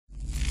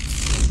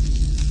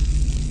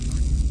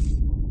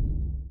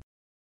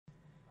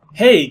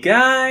Hey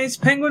guys,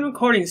 Penguin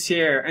Recordings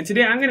here, and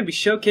today I'm going to be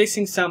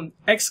showcasing some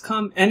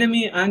XCOM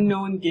Enemy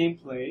Unknown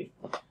gameplay.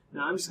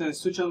 Now I'm just going to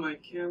switch on my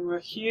camera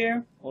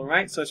here.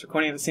 Alright, so it's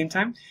recording at the same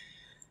time.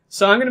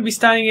 So I'm going to be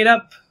starting it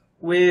up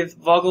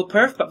with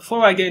VoglPerf, but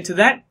before I get into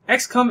that,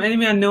 XCOM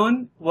Enemy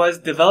Unknown was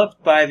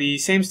developed by the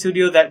same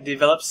studio that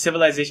developed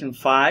Civilization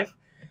 5.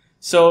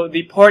 So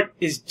the port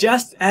is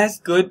just as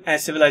good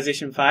as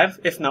Civilization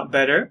 5, if not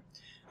better.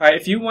 Alright,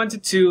 if you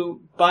wanted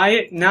to buy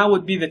it, now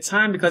would be the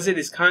time because it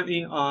is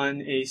currently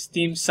on a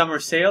Steam summer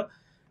sale.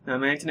 Now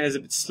my internet is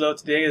a bit slow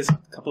today, there's a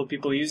couple of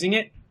people using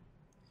it.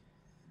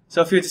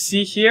 So if you were to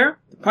see here,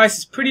 the price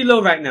is pretty low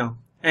right now.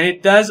 And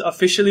it does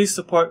officially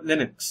support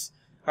Linux.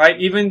 Alright,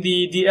 even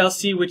the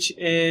DLC, which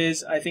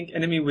is, I think,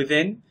 Enemy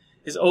Within,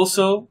 is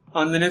also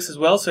on Linux as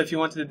well. So if you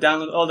wanted to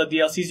download all the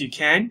DLCs, you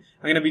can.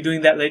 I'm going to be doing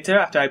that later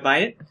after I buy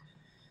it.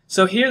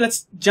 So here,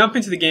 let's jump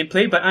into the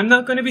gameplay, but I'm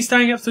not going to be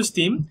starting up through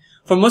Steam.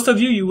 For most of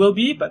you, you will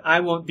be, but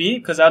I won't be,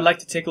 because I'd like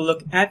to take a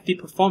look at the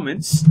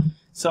performance.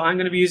 So I'm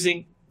going to be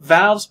using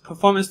Valve's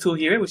performance tool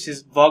here, which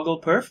is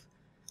VoglPerf.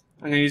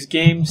 I'm going to use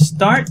game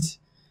start,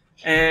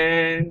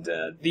 and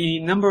the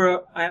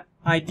number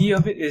ID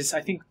of it is, I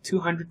think,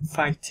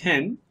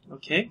 200-510.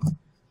 Okay,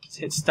 let's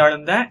hit start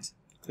on that.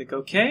 Click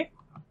OK.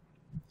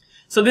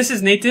 So this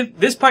is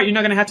native. This part you're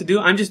not going to have to do.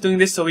 I'm just doing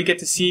this so we get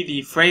to see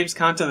the frames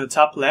count on the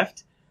top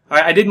left.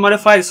 Alright, I did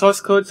modify the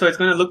source code, so it's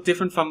going to look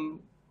different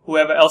from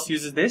whoever else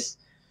uses this.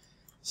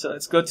 So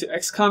let's go to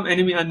XCOM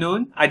Enemy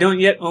Unknown. I don't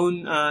yet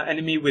own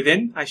Enemy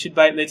Within. I should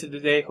buy it later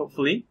today,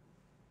 hopefully.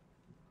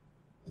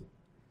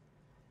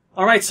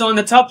 Alright, so on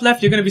the top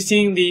left, you're going to be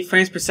seeing the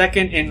frames per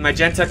second in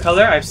magenta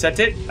color. I've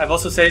set it. I've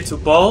also set it to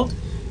bold.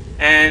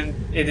 And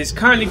it is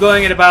currently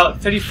going at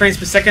about 30 frames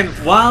per second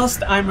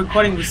whilst I'm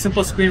recording with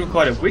Simple Screen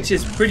Recorder, which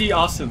is pretty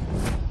awesome.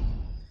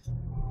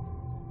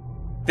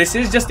 This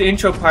is just the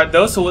intro part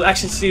though, so we'll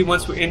actually see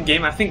once we're in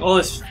game. I think all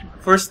this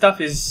first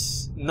stuff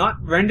is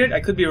not rendered. I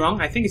could be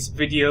wrong. I think it's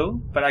video,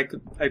 but I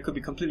could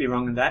be completely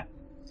wrong on that.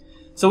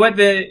 So at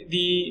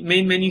the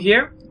main menu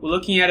here, we're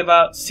looking at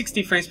about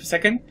 60 frames per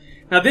second.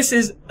 Now this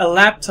is a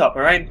laptop,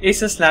 alright? An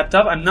Asus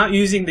laptop. I'm not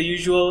using the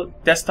usual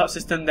desktop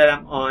system that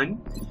I'm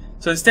on.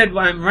 So instead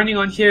what I'm running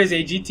on here is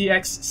a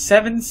GTX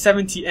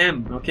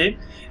 770M, okay?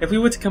 If we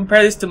were to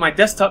compare this to my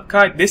desktop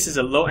card, this is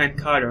a low-end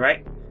card,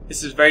 alright?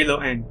 This is very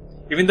low-end.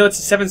 Even though it's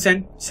a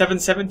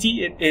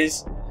 770, it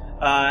is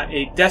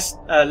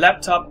a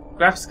laptop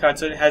graphics card,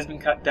 so it has been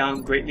cut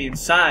down greatly in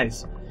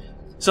size.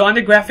 So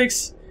under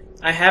graphics,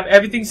 I have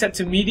everything set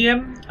to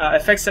medium,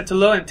 effects set to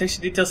low, and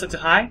texture detail set to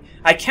high.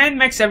 I can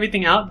max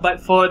everything out, but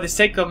for the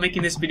sake of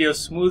making this video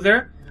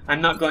smoother, I'm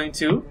not going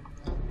to.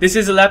 This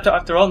is a laptop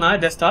after all, not a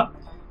desktop.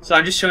 So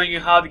I'm just showing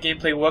you how the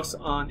gameplay works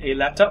on a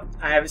laptop.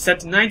 I have it set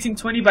to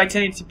 1920 by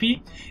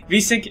 1080p.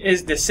 VSync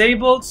is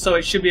disabled, so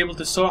it should be able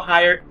to soar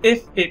higher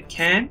if it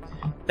can.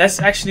 Let's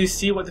actually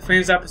see what the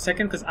frames are per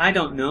second, because I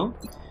don't know.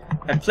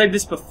 I played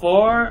this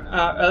before,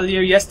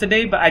 earlier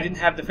yesterday, but I didn't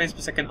have the frames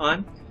per second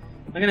on.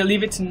 I'm going to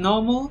leave it to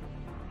normal.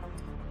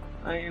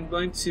 I am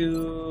going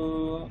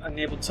to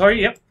enable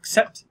Tori. Yep,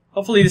 accept.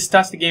 Hopefully this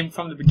starts the game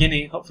from the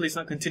beginning. Hopefully it's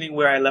not continuing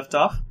where I left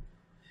off.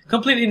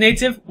 Completely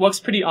native, works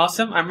pretty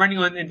awesome. I'm running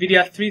on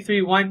NVIDIA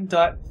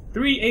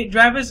 331.38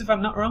 drivers, if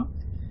I'm not wrong.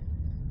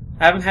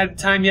 I haven't had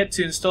time yet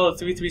to install a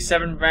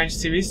 337 branch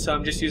series, so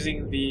I'm just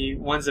using the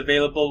ones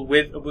available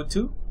with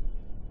Ubuntu.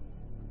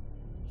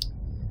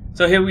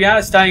 So here we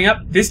are, starting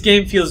up. This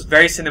game feels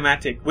very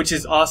cinematic, which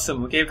is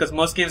awesome, okay? Because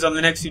most games on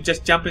Linux, you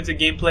just jump into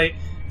gameplay.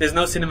 There's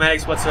no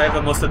cinematics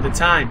whatsoever most of the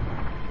time.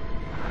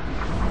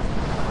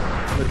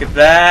 Look at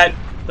that.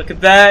 Look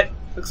at that.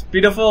 Looks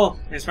beautiful.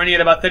 It's running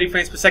at about 30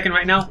 frames per second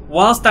right now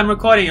whilst I'm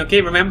recording,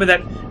 okay? Remember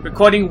that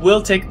recording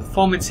will take a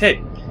performance hit.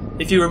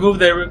 If you remove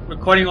the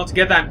recording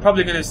altogether, I'm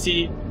probably going to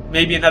see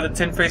maybe another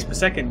 10 frames per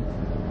second.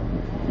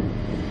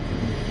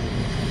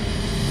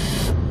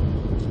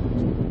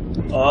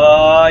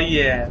 Oh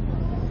yeah.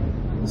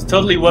 It's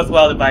totally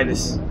worthwhile to buy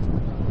this.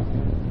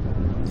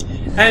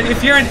 And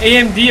if you're an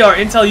AMD or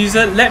Intel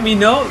user, let me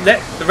know.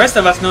 Let the rest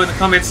of us know in the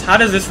comments, how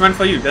does this run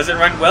for you? Does it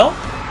run well?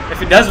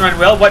 If it does run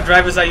well, what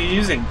drivers are you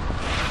using?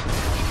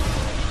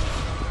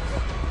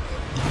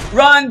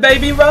 Run,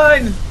 baby,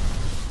 run!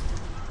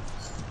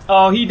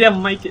 Oh, he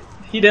didn't make it.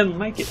 He didn't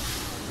make it.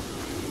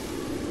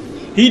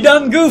 He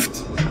done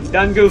goofed. He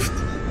done goofed.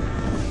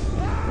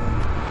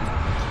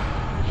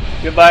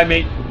 Goodbye,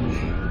 mate.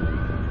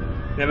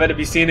 Never to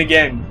be seen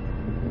again.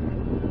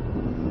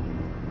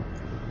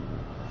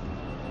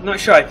 I'm not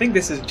sure. I think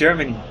this is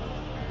Germany.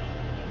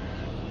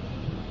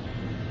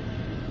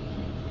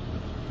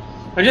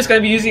 I'm just going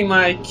to be using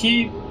my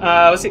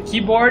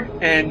keyboard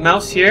and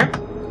mouse here.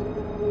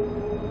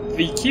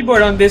 The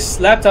keyboard on this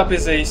laptop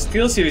is a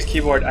SteelSeries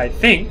keyboard, I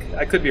think.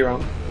 I could be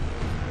wrong.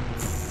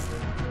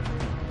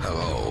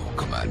 Hello,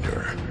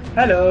 Commander.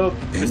 Hello,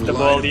 Mr.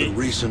 Baldy. In the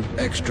recent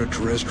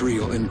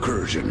extraterrestrial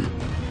incursion,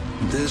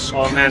 this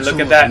oh man, look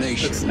at that.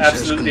 Looks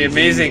absolutely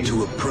amazing.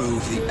 To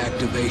approve the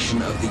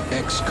activation of the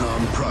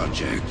XCOM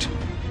project.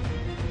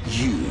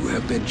 You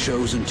have been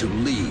chosen to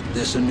lead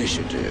this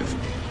initiative.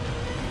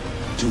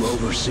 to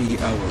oversee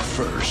our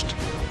first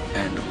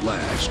and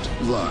last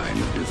line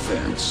of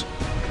defense.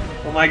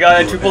 Oh my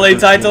god, a AAA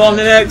title on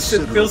the next.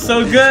 It feels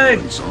so good.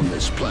 On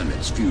this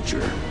planet's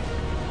future.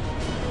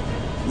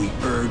 We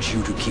urge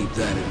you to keep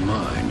that in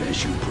mind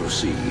as you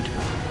proceed.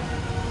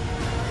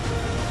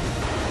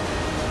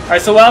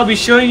 Alright, so what I'll be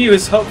showing you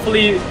is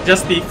hopefully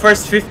just the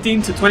first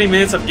 15 to 20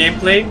 minutes of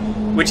gameplay,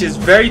 which is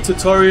very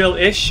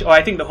tutorial-ish, or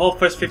I think the whole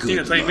first 15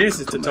 to 20 minutes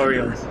is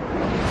tutorials.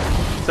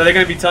 So they're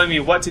going to be telling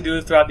me what to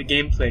do throughout the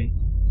gameplay.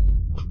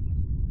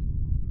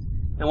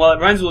 And while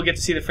it runs, we'll get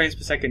to see the frames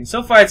per second.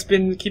 So far, it's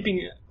been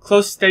keeping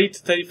close steady to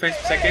 30 frames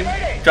per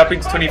second, dropping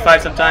to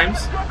 25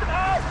 sometimes.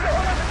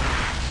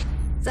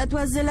 That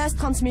was the last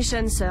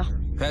transmission, sir.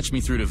 Patch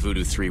me through to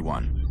Voodoo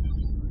 3-1.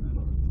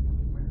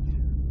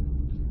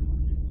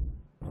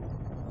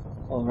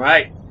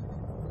 Alright.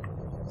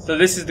 So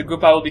this is the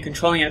group I will be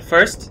controlling at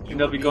first, and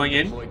they'll be going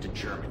in. To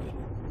Germany.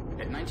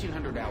 At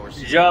 1900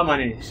 hours,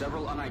 Germany.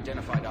 Several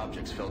unidentified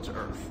objects fell to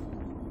Earth.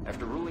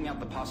 After ruling out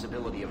the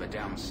possibility of a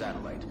downed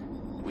satellite,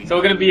 so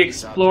we're going to be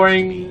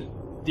exploring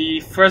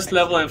the first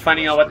level and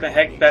finding out what the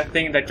heck that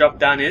thing that dropped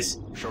down is.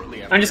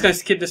 I'm just going to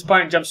skip this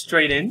part and jump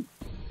straight in.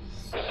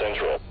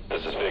 Central,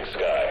 this is Big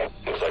Sky.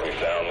 Looks like we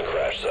found the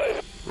crash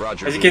site.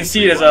 Roger. As you can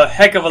see, there's a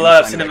heck of a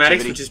lot of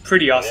cinematics, which is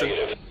pretty awesome.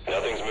 Negative.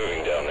 Nothing's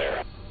moving down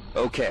there.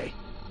 Okay.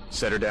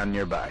 Set her down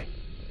nearby.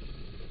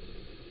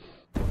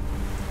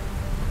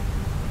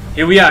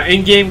 Here we are,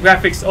 in-game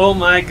graphics. Oh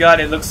my god,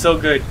 it looks so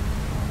good.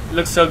 It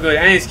looks so good,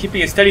 and it's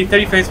keeping a steady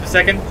 30 frames per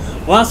second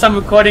whilst I'm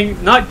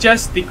recording not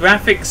just the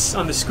graphics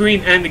on the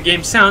screen and the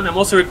game sound, I'm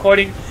also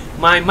recording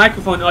my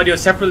microphone audio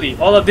separately.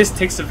 All of this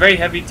takes a very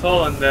heavy toll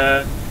on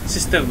the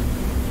system.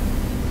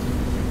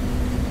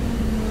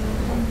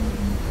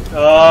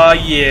 Oh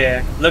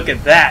yeah, look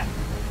at that.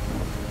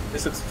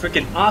 This looks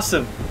freaking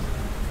awesome.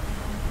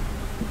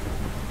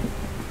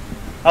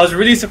 I was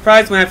really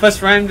surprised when I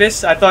first ran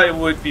this. I thought it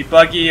would be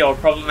buggy or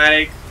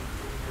problematic.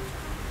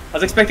 I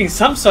was expecting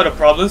some sort of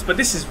problems, but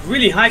this is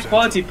really high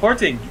quality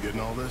porting. You getting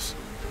all this?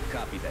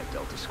 Copy that,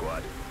 Delta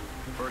Squad.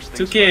 First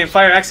 2K and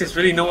FireAxis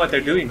really know what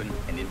they're doing.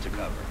 And into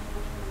cover.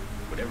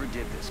 Whatever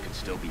did this could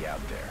still be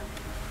out there.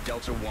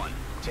 Delta 1,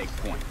 take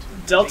point.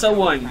 Delta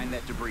 1. Behind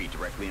that debris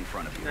directly in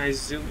front of you. Can I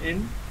zoom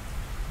in?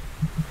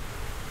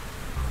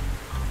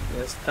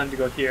 Yes, time to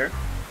go here.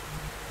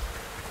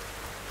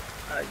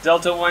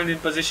 Delta 1 in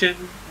position.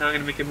 Now I'm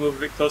going to make it move a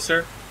bit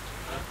closer.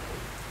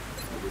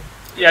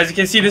 Yeah, as you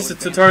can see, this is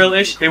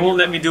tutorial-ish. They won't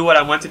let me do what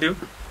I want to do.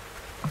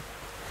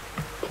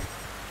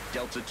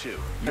 Delta 2.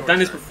 I've done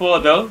this before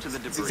though.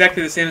 It's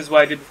exactly the same as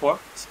what I did before.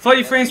 It's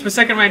 40 frames per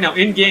second right now,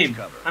 in-game.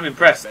 I'm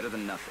impressed. Better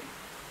than nothing.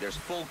 There's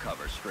full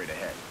cover straight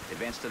ahead.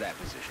 Advance to that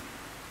position.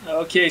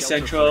 Okay,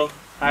 Central.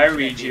 I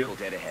read you.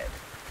 Dead ahead.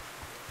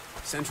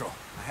 Central,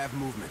 I have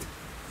movement.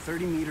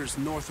 30 meters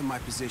north of my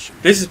position.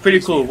 This is pretty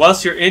cool.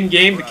 Whilst you're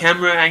in-game, the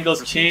camera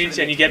angles change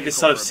and you get this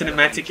sort of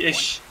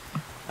cinematic-ish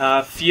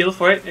feel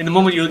for it. In the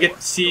moment, you'll get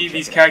to see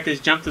these characters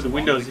jump through the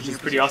windows, which is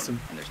pretty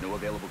awesome. And there's no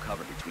available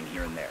cover between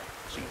here and there.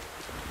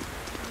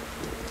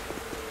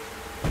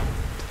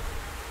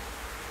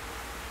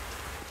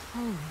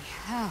 Holy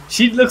hell.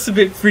 She looks a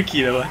bit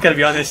freaky though, I gotta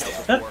be honest.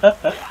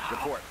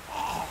 Report.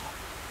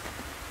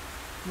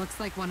 Looks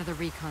like one of the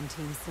recon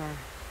teams, sir.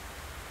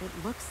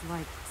 It looks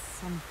like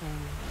something...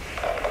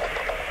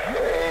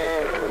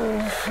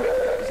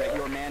 Is that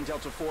your man,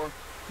 Delta 4?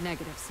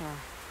 Negative, sir.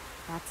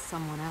 That's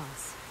someone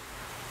else.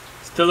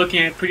 Still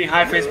looking at pretty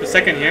high frames per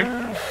second here.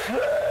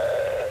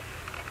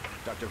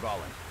 Dr.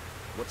 Volland,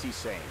 what's he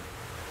saying?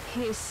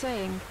 He is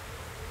saying,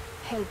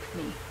 help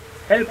me.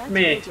 Help That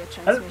me. radio Help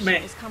transmission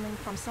me. is coming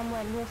from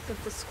somewhere north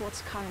of the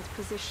squad's current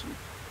position.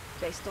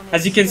 Based on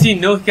As you its can see,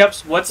 no signal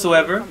hiccups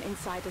whatsoever. from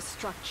inside a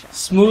structure.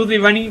 Smoothly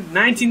running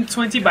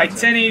 1920 by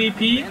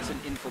 1080p Advance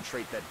and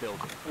infiltrate that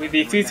building. with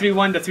the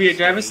 331 to 38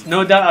 drivers.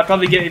 No doubt I'll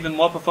probably get even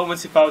more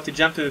performance if I were to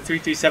jump to the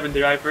 337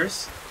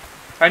 drivers.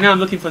 Right now I'm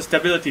looking for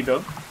stability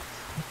though.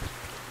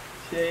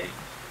 Okay,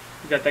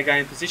 we got that guy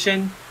in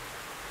position.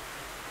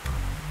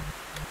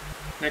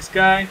 Next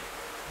guy.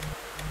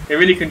 They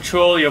really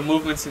control your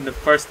movements in the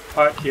first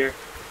part here.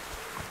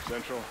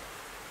 Central,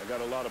 I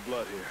got a lot of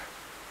blood here.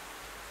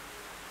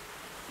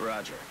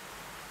 Roger.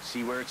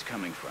 See where it's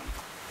coming from.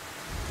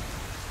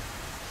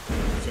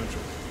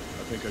 Central,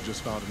 I think I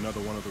just found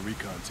another one of the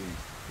recon team.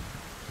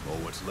 Or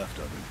what's left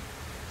of him.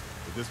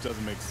 But this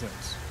doesn't make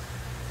sense.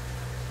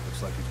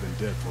 Looks like he's been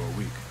dead for a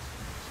week.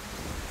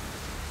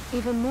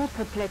 Even more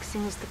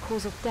perplexing is the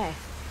cause of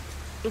death.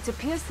 It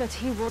appears that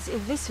he was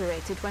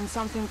eviscerated when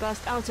something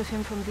burst out of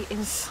him from the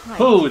inside.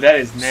 Oh, that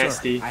is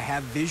nasty. Sir, I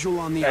have visual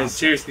on the That is object.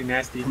 seriously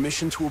nasty.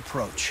 Permission to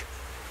approach.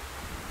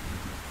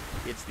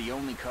 It's the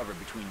only cover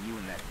between you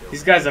and that building.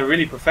 These guys are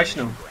really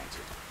professional.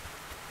 Granted.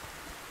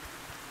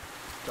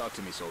 Talk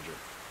to me, soldier.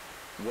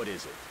 What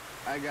is it?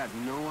 I got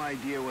no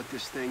idea what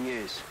this thing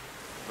is,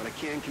 but I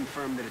can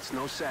confirm that it's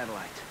no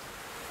satellite.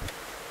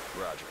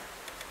 Roger.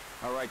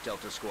 All right,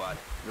 Delta Squad.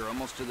 You're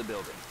almost to the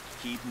building.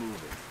 Keep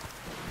moving.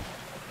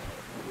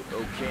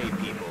 Okay,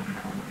 people.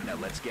 Now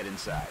let's get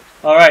inside.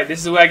 All right,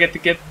 this is where I get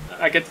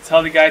to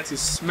tell the guy to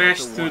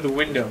smash through the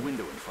window. There's a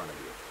window in front of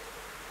you.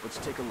 Let's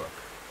take a look.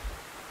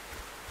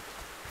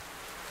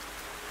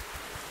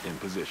 In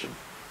position.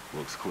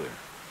 Looks clear.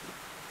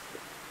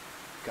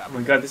 Oh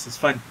my god, this is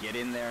fun. Get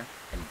in there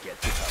and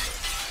get to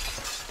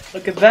cover.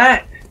 Look at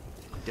that!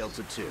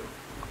 Delta 2.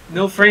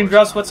 No frame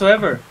drops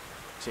whatsoever.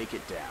 Take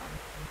it down.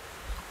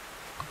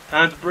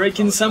 Time to break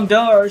in some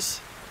doors.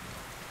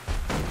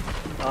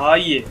 Oh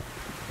yeah.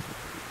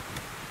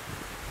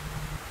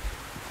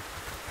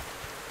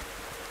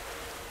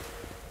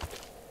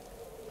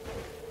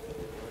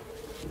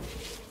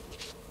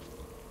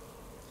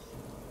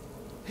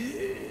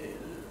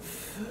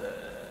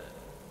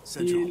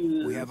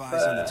 Central, we have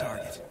eyes on the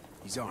target.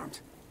 He's armed.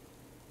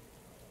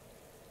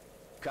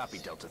 Copy,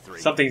 Delta 3.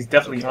 Something's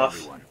definitely Okay, off.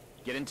 everyone.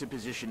 Get into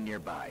position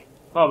nearby.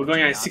 Oh, we're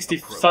going at Do not 60,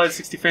 approach. solid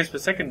 60 frames per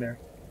second there.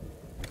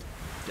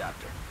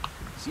 Doctor,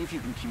 see if you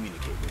can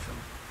communicate with him.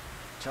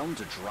 Tell him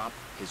to drop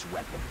his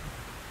weapon.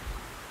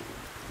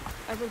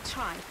 I will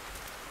try.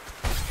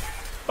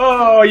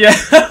 Oh yeah!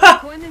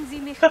 Können Sie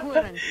mich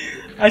hören?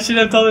 I should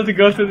have told him to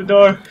go through the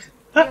door.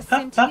 Wir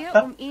sind hier,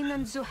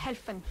 Ihnen zu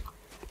helfen.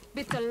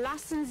 Bitte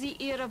lassen Sie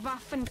Ihre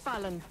Waffen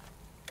fallen.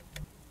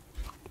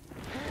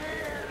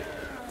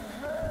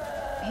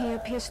 He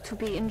appears to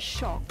be in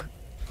shock.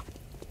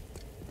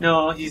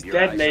 No, he's Keep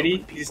your dead, eyes lady.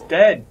 open, He's people.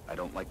 dead. I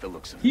don't like the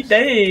looks of He this.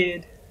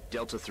 dead.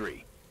 Delta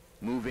 3,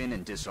 move in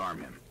and disarm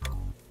him.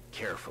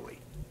 Carefully.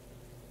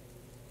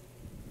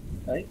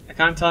 Right? I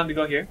can't tell him to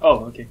go here.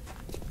 Oh, okay.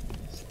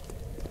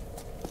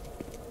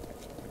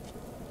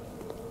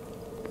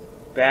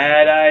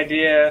 Bad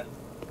idea.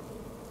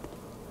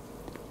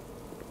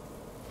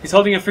 He's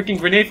holding a freaking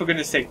grenade, for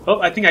goodness sake.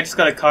 Oh, I think I just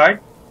got a card.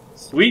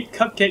 Sweet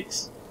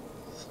cupcakes.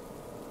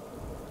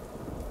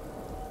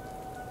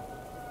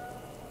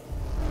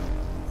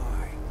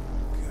 My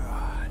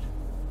God.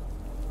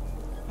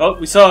 Oh,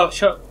 we saw a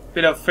short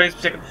bit of frames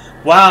per second.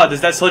 Wow,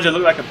 does that soldier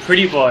look like a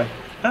pretty boy?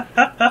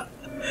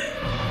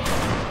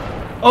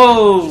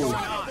 Oh!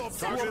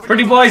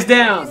 Pretty boy's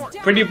down!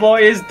 Pretty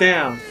boy is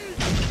down.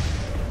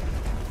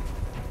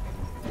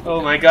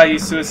 Oh my god,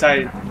 he's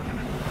suicided.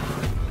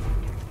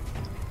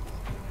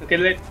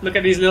 Look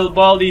at these little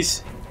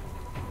baldies.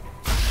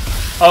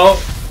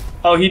 Oh,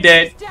 oh, he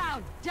dead.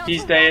 Down.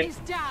 He's dead. Is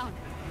down.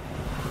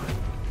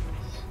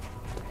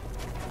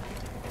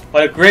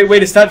 What a great way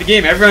to start the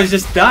game. Everyone's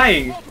just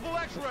dying. Multiple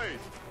X-rays!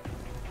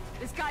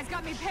 This guy's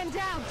got me pinned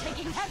down,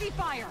 taking heavy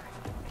fire.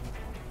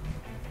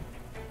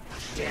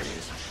 Damn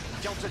it.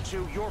 Delta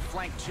 2, your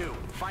flank 2.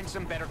 Find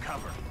some better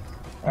cover.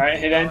 Alright,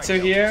 hit enter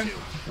Alright, here. Delta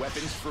 2,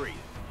 weapons free.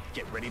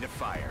 Get ready to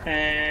fire.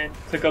 And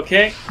click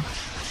OK.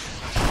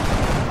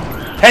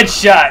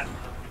 Headshot!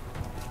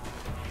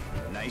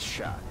 Nice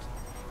shot.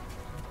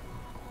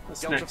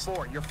 What's Delta next?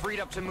 4, you're freed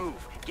up to move.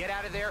 Get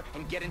out of there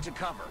and get into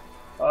cover.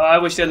 Oh, I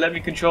wish they'd let me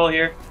control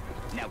here.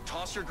 Now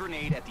toss your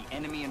grenade at the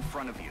enemy in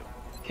front of you.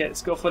 Okay,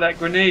 let's go for that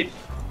grenade.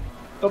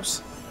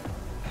 Oops.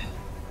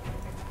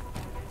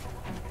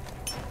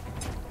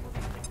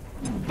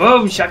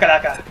 Boom,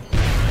 shakalaka.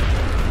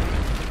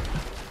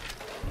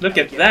 Look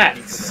at that.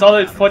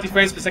 Solid 40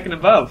 frames per second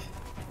above.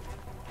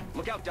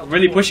 Look out, Delta I'm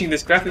really 4. pushing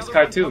this graphics Another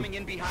card one too. coming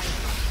in behind you.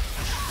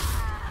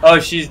 Oh,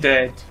 she's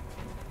dead.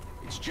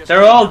 It's just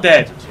They're all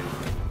Delta dead. 2.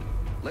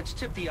 Let's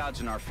tip the odds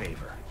in our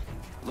favor.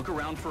 Look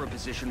around for a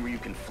position where you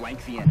can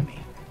flank the enemy.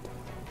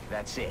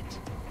 That's it.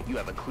 You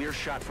have a clear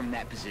shot from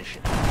that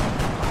position.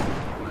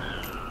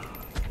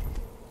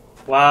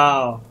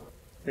 Wow.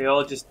 They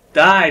all just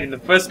died in the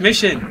first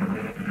mission.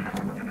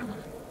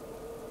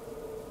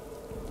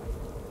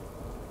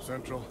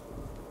 Central,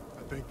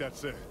 I think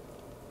that's it.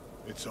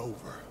 It's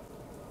over.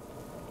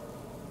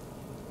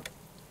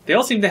 They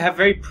all seem to have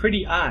very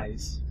pretty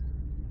eyes.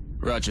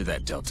 Roger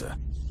that, Delta.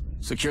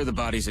 Secure the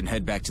bodies and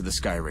head back to the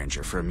Sky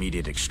Ranger for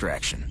immediate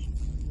extraction.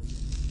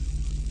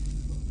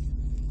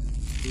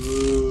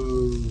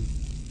 Ooh.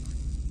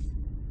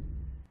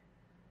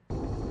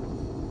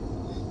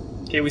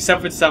 Okay, we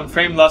suffered some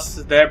frame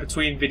losses there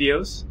between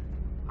videos.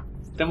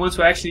 Then once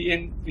we're actually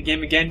in the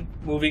game again,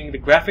 moving the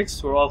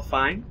graphics, we're all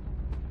fine.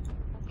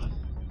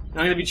 I'm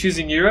going to be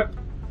choosing Europe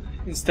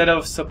instead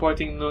of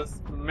supporting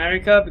North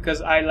America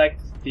because I like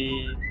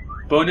the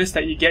bonus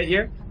that you get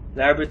here.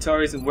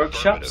 Laboratories and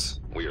workshops.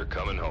 We are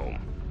coming home.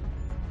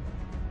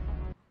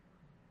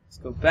 Let's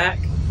go back.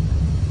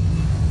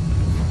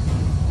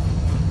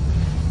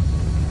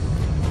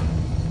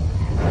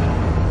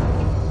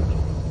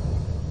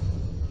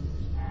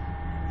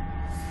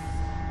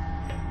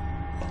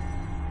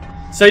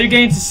 So you're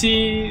going to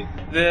see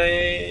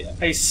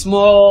a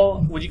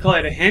small, what do you call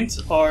it, a hint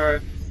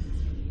or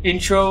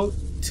intro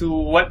to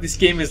what this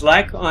game is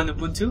like on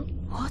Ubuntu,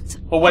 What?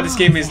 or what this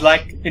game is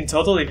like in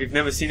total if you've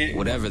never seen it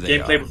Whatever in they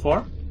gameplay are.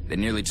 before. They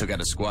nearly took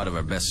out a squad of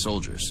our best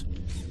soldiers.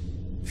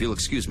 If you'll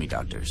excuse me,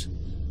 doctors.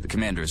 The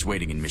commander is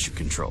waiting in mission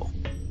control.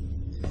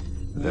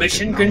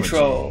 Mission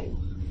control.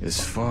 Is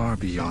far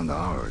beyond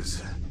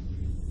ours.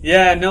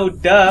 Yeah, no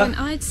duh. Then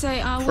I'd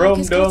say our Chrome work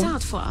is cut dome.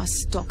 out for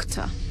us,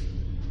 Doctor.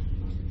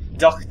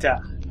 Doctor.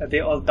 Are they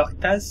all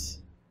doctors?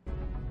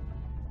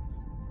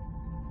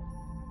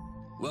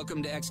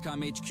 Welcome to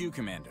XCOM HQ,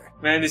 Commander.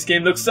 Man, this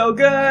game looks so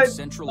good!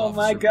 Central Oh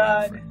my Officer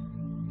god.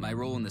 Bradford. My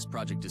role in this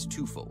project is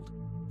twofold: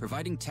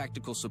 providing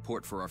tactical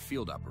support for our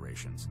field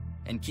operations,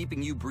 and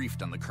keeping you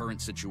briefed on the current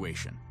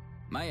situation.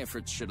 My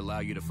efforts should allow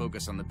you to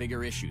focus on the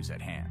bigger issues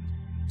at hand.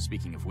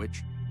 Speaking of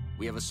which,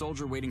 we have a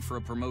soldier waiting for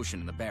a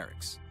promotion in the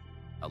barracks.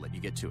 I'll let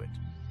you get to it.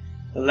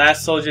 The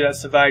last soldier that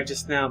survived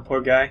just now,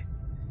 poor guy.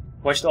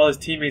 Watched all his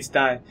teammates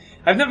die.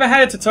 I've never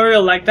had a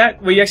tutorial like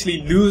that where you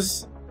actually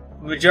lose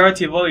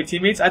majority of all your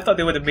teammates. I thought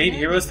they were the main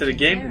heroes to the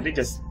game and they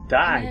just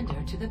died.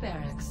 To the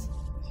barracks.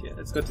 Yeah,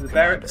 let's go to the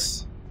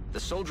barracks.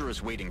 The soldier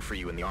is waiting for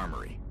you in the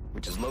armory,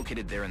 which is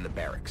located there in the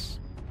barracks.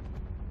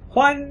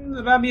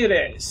 Juan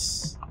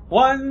Ramirez.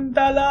 Juan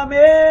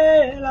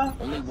Talamela.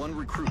 Only one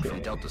recruit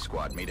from Delta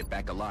Squad made it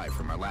back alive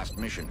from our last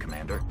mission,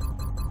 Commander.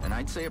 And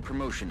I'd say a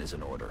promotion is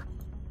in order.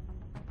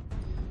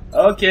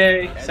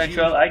 Okay, As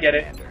Central, usual, I get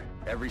it. Commander,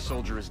 every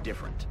soldier is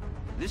different.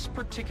 This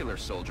particular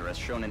soldier has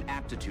shown an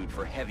aptitude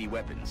for heavy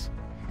weapons.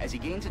 As he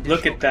gains additional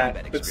Look at that.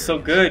 combat Looks so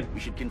experience, good.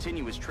 We should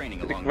continue his training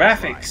The along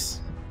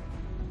graphics. those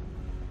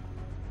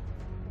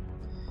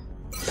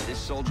lines. This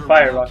soldier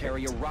Fire will now rocket.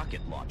 carry a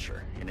rocket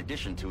launcher in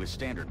addition to his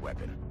standard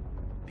weapon.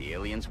 The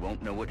aliens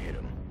won't know what hit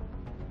him.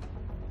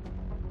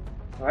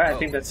 Alright, I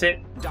think that's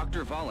it.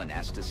 Dr. Vahlen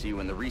asked to see you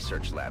in the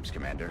research labs,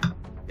 Commander.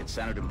 It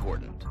sounded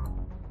important.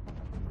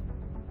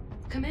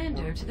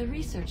 Commander to the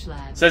research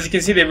lab. So as you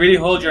can see, they really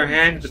hold your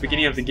hand at the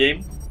beginning of the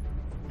game.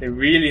 They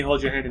really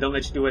hold your hand. They don't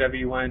let you do whatever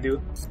you want to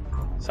do.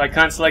 So I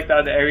can't select the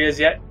other areas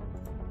yet.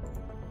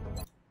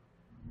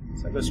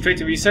 So I go straight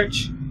to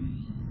research.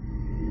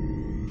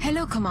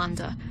 Hello,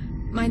 Commander.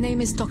 My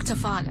name is Dr.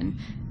 Vahlen.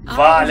 I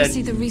Vahlen.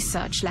 oversee the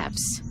research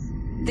labs.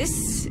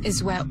 This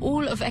is where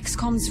all of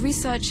XCOM's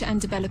research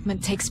and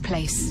development takes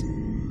place.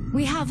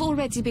 We have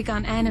already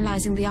begun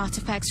analyzing the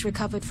artifacts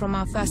recovered from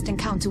our first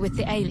encounter with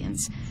the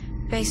aliens.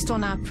 Based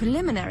on our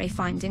preliminary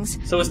findings,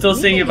 So we're still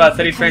we seeing believe about we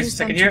 30 can frames per use them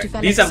second to here.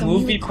 develop These are some new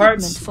movie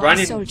equipment parts for our run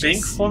in soldiers.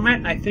 Blink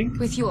format, I think.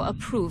 With your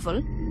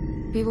approval,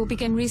 we will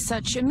begin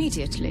research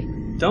immediately.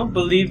 Don't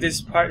believe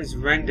this part is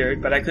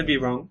rendered, but I could be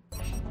wrong.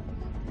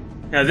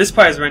 Now this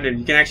part is rendered.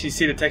 You can actually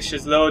see the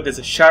textures load. There's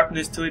a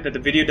sharpness to it that the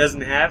video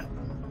doesn't have.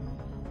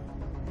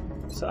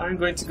 So I'm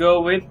going to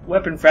go with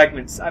weapon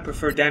fragments. I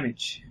prefer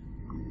damage.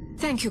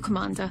 Thank you,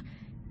 Commander.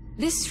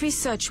 This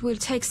research will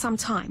take some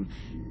time.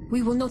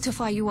 We will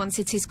notify you once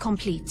it is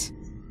complete.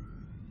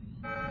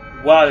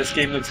 Wow, this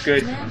game looks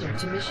good. Commander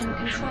to mission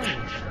control.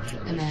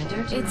 Commander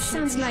to It mission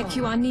sounds like control.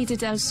 you are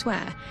needed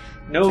elsewhere.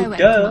 No Farewell,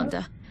 duh.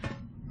 Commander.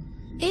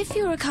 If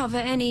you recover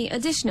any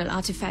additional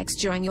artifacts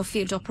during your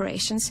field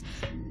operations,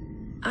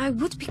 I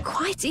would be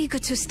quite eager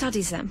to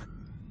study them.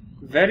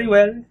 Very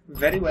well,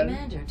 very well.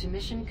 Commander to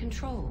mission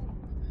control.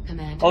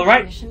 Commander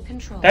Alright, to mission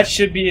control. that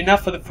should be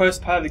enough for the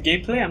first part of the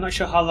gameplay. I'm not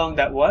sure how long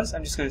that was.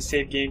 I'm just going to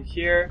save game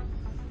here.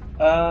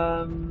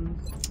 I'm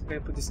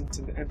going to put this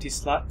into the empty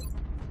slot.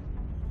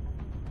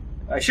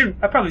 I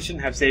probably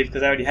shouldn't have saved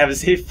because I already have a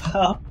save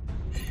file.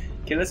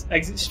 Okay, let's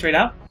exit straight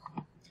out.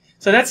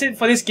 So that's it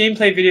for this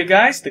gameplay video,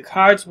 guys. The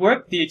cards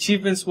work, the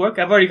achievements work.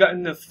 I've already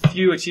gotten a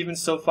few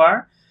achievements so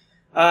far.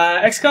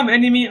 XCOM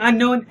Enemy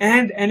Unknown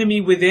and Enemy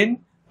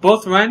Within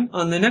both run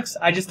on Linux.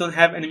 I just don't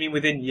have Enemy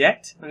Within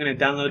yet. I'm going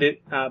to download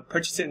it,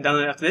 purchase it and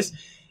download it after this.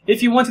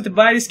 If you wanted to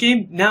buy this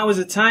game, now is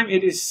the time.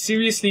 It is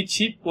seriously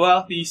cheap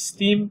while the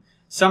Steam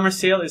summer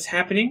sale is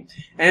happening.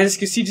 And as you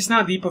can see just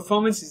now, the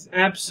performance is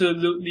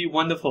absolutely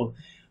wonderful.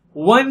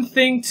 One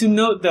thing to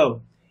note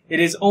though, it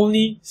is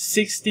only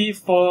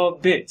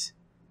 64-bit.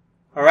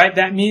 Alright,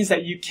 that means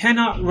that you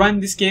cannot run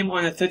this game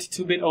on a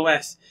 32-bit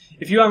OS.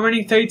 If you are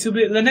running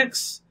 32-bit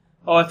Linux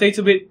or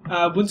 32-bit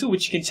Ubuntu,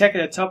 which you can check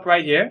at the top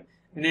right here,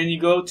 and then you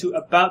go to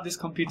About This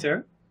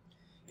Computer,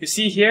 you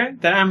see here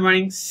that I'm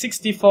running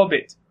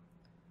 64-bit.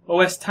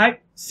 OS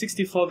type,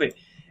 64-bit.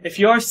 If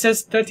yours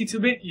says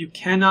 32-bit, you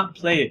cannot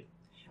play it.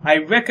 I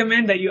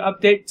recommend that you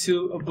update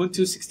to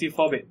Ubuntu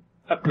 64-bit.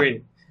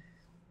 Upgrade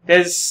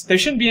it. There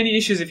shouldn't be any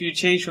issues if you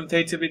change from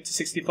 32-bit to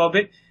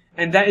 64-bit,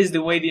 and that is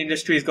the way the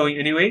industry is going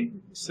anyway.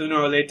 Sooner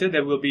or later,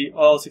 there will be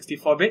all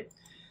 64-bit.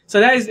 So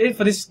that is it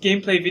for this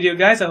gameplay video,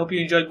 guys. I hope you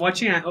enjoyed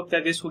watching. I hope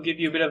that this will give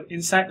you a bit of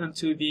insight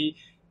onto the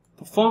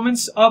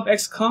performance of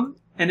XCOM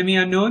Enemy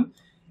Unknown.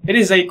 It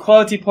is a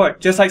quality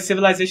port, just like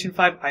Civilization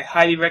 5. I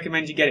highly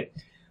recommend you get it.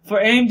 For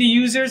AMD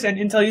users and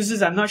Intel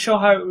users, I'm not sure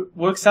how it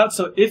works out,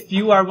 so if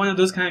you are one of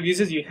those kind of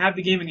users, you have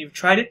the game and you've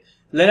tried it,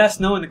 let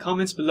us know in the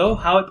comments below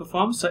how it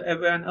performs so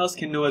everyone else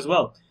can know as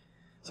well.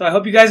 So I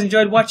hope you guys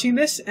enjoyed watching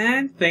this,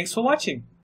 and thanks for watching.